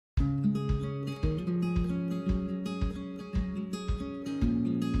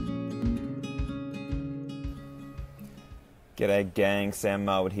G'day gang, Sam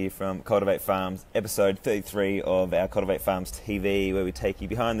Marwood here from Cultivate Farms, episode 33 of our Cultivate Farms TV, where we take you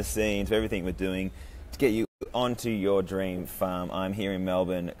behind the scenes of everything we're doing to get you onto your dream farm. I'm here in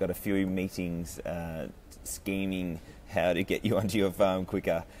Melbourne, got a few meetings scheming how to get you onto your farm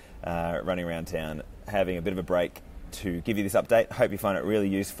quicker, running around town, having a bit of a break to give you this update. I hope you find it really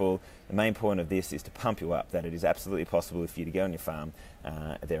useful. The main point of this is to pump you up that it is absolutely possible for you to go on your farm.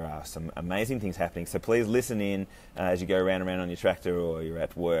 There are some amazing things happening, so please listen in as you go around and around on your tractor, or you're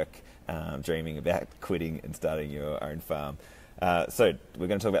at work dreaming about quitting and starting your own farm. So we're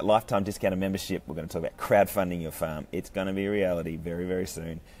going to talk about lifetime discounted membership. We're going to talk about crowdfunding your farm. It's going to be a reality very, very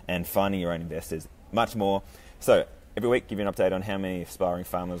soon, and finding your own investors, much more. So every week, give you an update on how many aspiring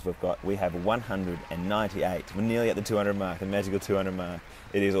farmers we've got. We have 198. We're nearly at the 200 mark, the magical 200 mark.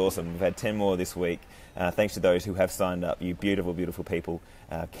 It is awesome. We've had 10 more this week. Thanks to those who have signed up. You beautiful, beautiful people.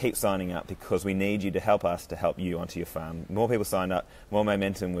 Keep signing up, because we need you to help us to help you onto your farm. More people signed up, more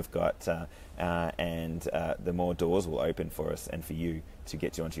momentum we've got, and the more doors will open for us and for you to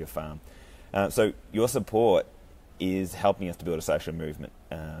get you onto your farm. So your support is helping us to build a social movement.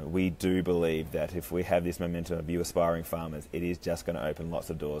 We do believe that if we have this momentum of you aspiring farmers, it is just going to open lots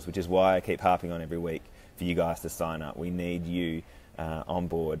of doors, which is why I keep harping on every week for you guys to sign up. We need you on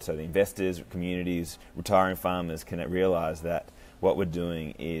board, so the investors, communities, retiring farmers can realise that what we're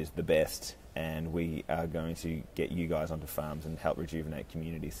doing is the best, and we are going to get you guys onto farms and help rejuvenate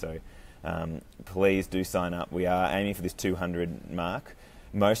communities. So please do sign up. We are aiming for this 200 mark.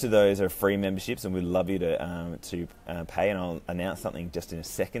 Most of those are free memberships, and we'd love you to pay, and I'll announce something just in a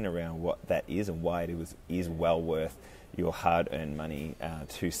second around what that is and why it is well worth your hard-earned money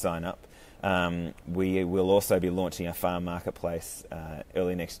to sign up. We will also be launching a farm marketplace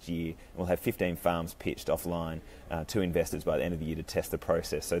early next year. We'll have 15 farms pitched offline to investors by the end of the year to test the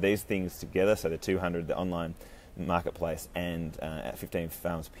process. So these things together, so the 200, the online marketplace, and at 15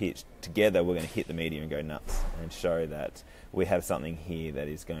 farms pitched together, we're going to hit the media and go nuts and show that we have something here that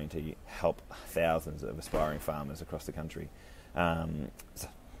is going to help thousands of aspiring farmers across the country.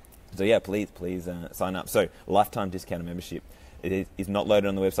 So yeah, please sign up. So lifetime discounted membership. It is not loaded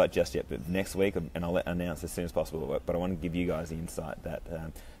on the website just yet, but next week, and I'll announce as soon as possible. But I want to give you guys the insight that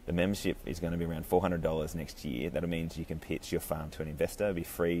the membership is going to be around $400 next year. That means you can pitch your farm to an investor. It'll be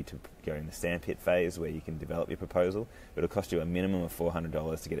free to go in the sandpit phase where you can develop your proposal, but it'll cost you a minimum of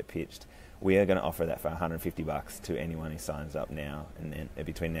 $400 to get it pitched. We are going to offer that for $150 to anyone who signs up now and then,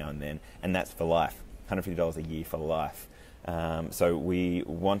 between now and then, and that's for life. $150 a year for life. So we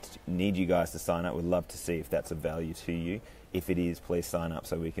need you guys to sign up. We'd love to see if that's of value to you. If it is, please sign up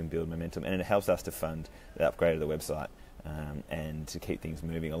so we can build momentum, and it helps us to fund the upgrade of the website and to keep things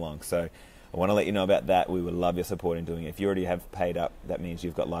moving along. So I want to let you know about that. We would love your support in doing it. If you already have paid up, that means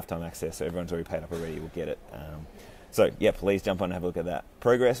you've got lifetime access, so everyone's already paid up already will get it. So yeah, please jump on and have a look at that.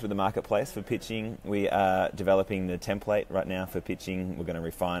 Progress with the marketplace for pitching. We are developing the template right now for pitching. We're going to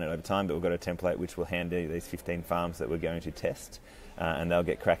refine it over time, but we've got a template which will hand these 15 farms that we're going to test, and they'll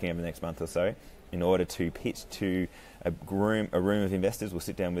get cracking over the next month or so. In order to pitch to a room of investors, we'll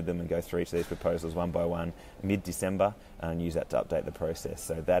sit down with them and go through each of these proposals one by one mid-December and use that to update the process.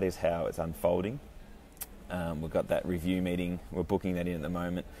 So that is how it's unfolding. We've got that review meeting. We're booking that in at the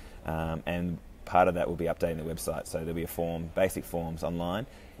moment, and part of that will be updating the website. So there'll be a form, basic forms online,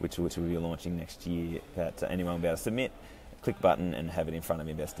 which we'll be launching next year, that anyone will be able to submit, click button, and have it in front of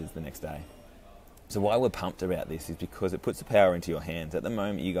investors the next day. So why we're pumped about this is because it puts the power into your hands. At the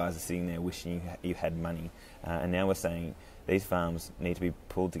moment, you guys are sitting there wishing you had money, and now we're saying these farms need to be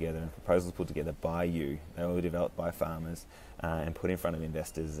pulled together and proposals pulled together by you. They will be developed by farmers and put in front of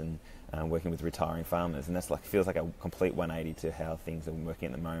investors and working with retiring farmers. And that's feels like a complete 180 to how things are working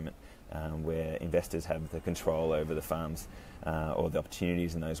at the moment, where investors have the control over the farms or the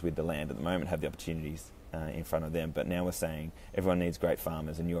opportunities, and those with the land at the moment have the opportunities in front of them. But now we're saying everyone needs great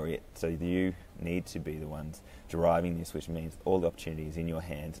farmers, and you're it. So you need to be the ones driving this, which means all the opportunities in your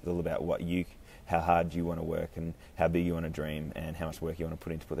hands. It's all about how hard you want to work and how big you want to dream and how much work you want to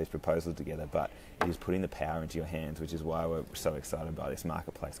put in to put these proposals together. But it is putting the power into your hands, which is why we're so excited by this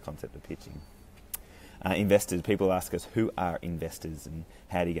marketplace concept of pitching. Investors, people ask us, who are investors and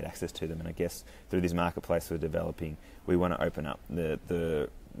how do you get access to them? And I guess through this marketplace we're developing, we want to open up the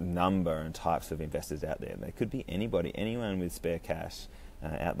number and types of investors out there. They could be anybody, anyone with spare cash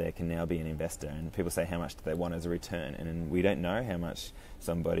out there can now be an investor. And people say, how much do they want as a return? And we don't know how much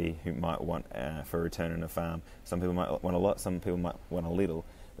somebody who might want for a return on a farm. Some people might want a lot, some people might want a little.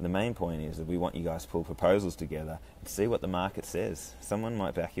 And the main point is that we want you guys to pull proposals together and see what the market says. Someone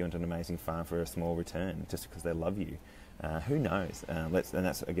might back you into an amazing farm for a small return just because they love you. Who knows? And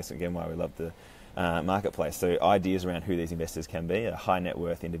that's, I guess, again, why we love the marketplace. So ideas around who these investors can be are high net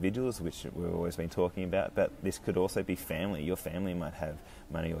worth individuals, which we've always been talking about, but this could also be family. Your family might have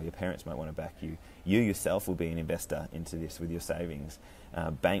money, or your parents might want to back you. You yourself will be an investor into this with your savings.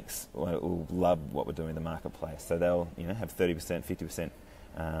 Banks will love what we're doing in the marketplace, so they'll have 30%, 50%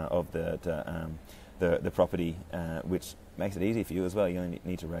 of the property, which makes it easy for you as well. You only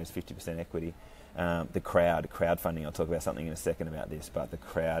need to raise 50% equity. The crowdfunding, I'll talk about something in a second about this, but the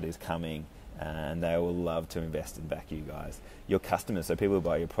crowd is coming, and they will love to invest and back you guys. Your customers, so people who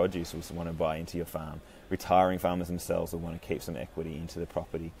buy your produce, will want to buy into your farm. Retiring farmers themselves will want to keep some equity into the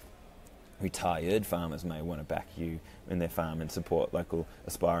property. Retired farmers may want to back you in their farm and support local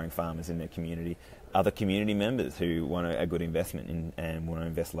aspiring farmers in their community. Other community members who want a good investment in, and want to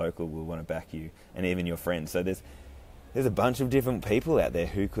invest local will want to back you, and even your friends. So there's a bunch of different people out there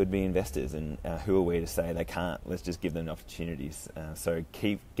who could be investors, and who are we to say they can't? Let's just give them opportunities. So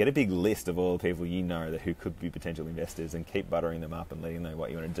get a big list of all the people you know who could be potential investors, and keep buttering them up and letting them know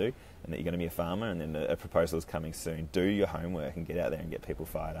what you want to do, and that you're going to be a farmer, and then a proposal is coming soon. Do your homework and get out there and get people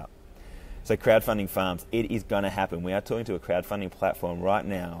fired up. So crowdfunding farms, it is going to happen. We are talking to a crowdfunding platform right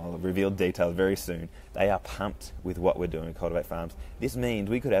now. I'll reveal details very soon. They are pumped with what we're doing at Cultivate Farms. This means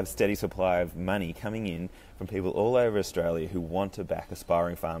we could have a steady supply of money coming in from people all over Australia who want to back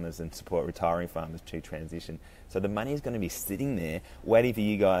aspiring farmers and support retiring farmers to transition. So the money is going to be sitting there waiting for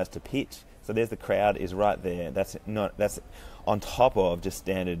you guys to pitch. So there's the crowd is right there. That's on top of just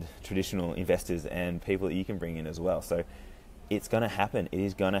standard traditional investors and people that you can bring in as well. So it's going to happen. It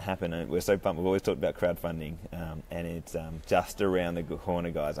is going to happen. And we're so pumped. We've always talked about crowdfunding, and it's just around the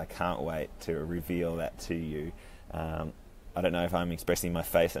corner, guys. I can't wait to reveal that to you. I don't know if I'm expressing my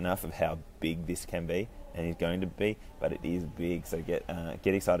face enough of how big this can be and is going to be, but it is big. So get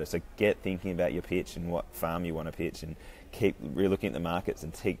excited. So get thinking about your pitch and what farm you want to pitch, and keep re-looking at the markets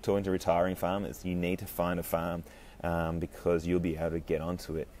and keep talking to retiring farmers. You need to find a farm because you'll be able to get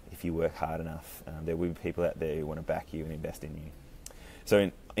onto it if you work hard enough. There will be people out there who want to back you and invest in you. So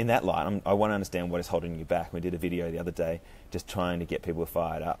in that light, I want to understand what is holding you back. We did a video the other day just trying to get people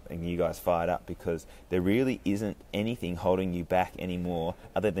fired up, and you guys fired up, because there really isn't anything holding you back anymore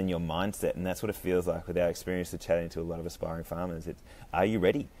other than your mindset. And that's what it feels like with our experience of chatting to a lot of aspiring farmers. It's, are you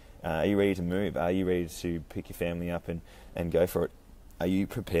ready? Are you ready to move? Are you ready to pick your family up and go for it? Are you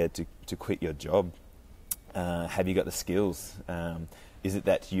prepared to quit your job? Have you got the skills? Is it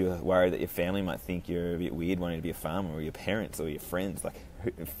that you're worried that your family might think you're a bit weird wanting to be a farmer, or your parents or your friends? Like,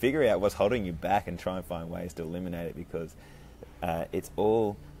 figure out what's holding you back and try and find ways to eliminate it, because it's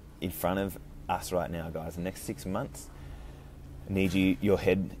all in front of us right now, guys. The next 6 months need your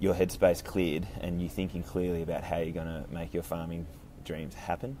headspace cleared, and you thinking clearly about how you're going to make your farming dreams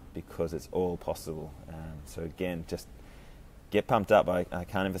happen, because it's all possible. So again, just get pumped up. I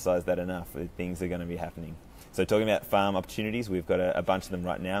can't emphasize that enough. Things are going to be happening. So talking about farm opportunities, we've got a bunch of them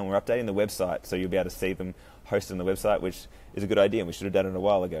right now, and we're updating the website, so you'll be able to see them hosted on the website, which is a good idea, and we should have done it a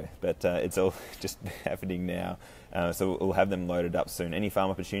while ago, but it's all just happening now. So we'll have them loaded up soon. Any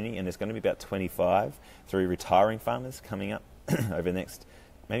farm opportunity, and there's going to be about 25 through retiring farmers coming up over the next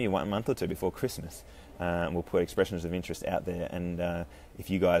maybe 1 month or two before Christmas. We'll put expressions of interest out there, and if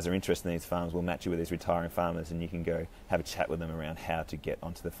you guys are interested in these farms, we'll match you with these retiring farmers, and you can go have a chat with them around how to get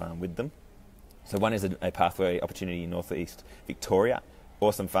onto the farm with them. So one is a pathway opportunity in northeast Victoria.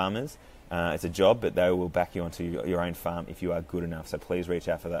 Awesome farmers. It's a job, but they will back you onto your own farm if you are good enough. So please reach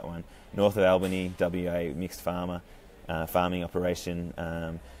out for that one. North of Albany, WA, mixed farming operation.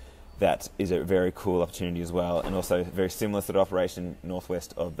 That is a very cool opportunity as well, and also very similar sort of operation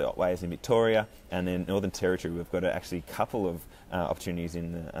northwest of the Otways in Victoria. And then Northern Territory, we've got actually a couple of opportunities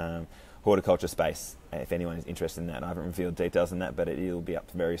in the horticulture space, if anyone is interested in that. I haven't revealed details on that, but it'll be up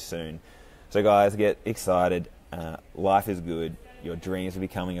very soon. So guys, get excited. Life is good. Your dreams of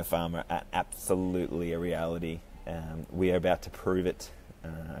becoming a farmer are absolutely a reality. We are about to prove it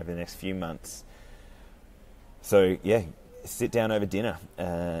over the next few months. So yeah, sit down over dinner,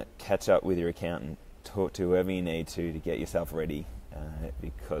 catch up with your accountant, talk to whoever you need to get yourself ready,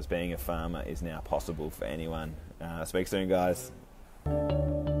 because being a farmer is now possible for anyone. Speak soon, guys.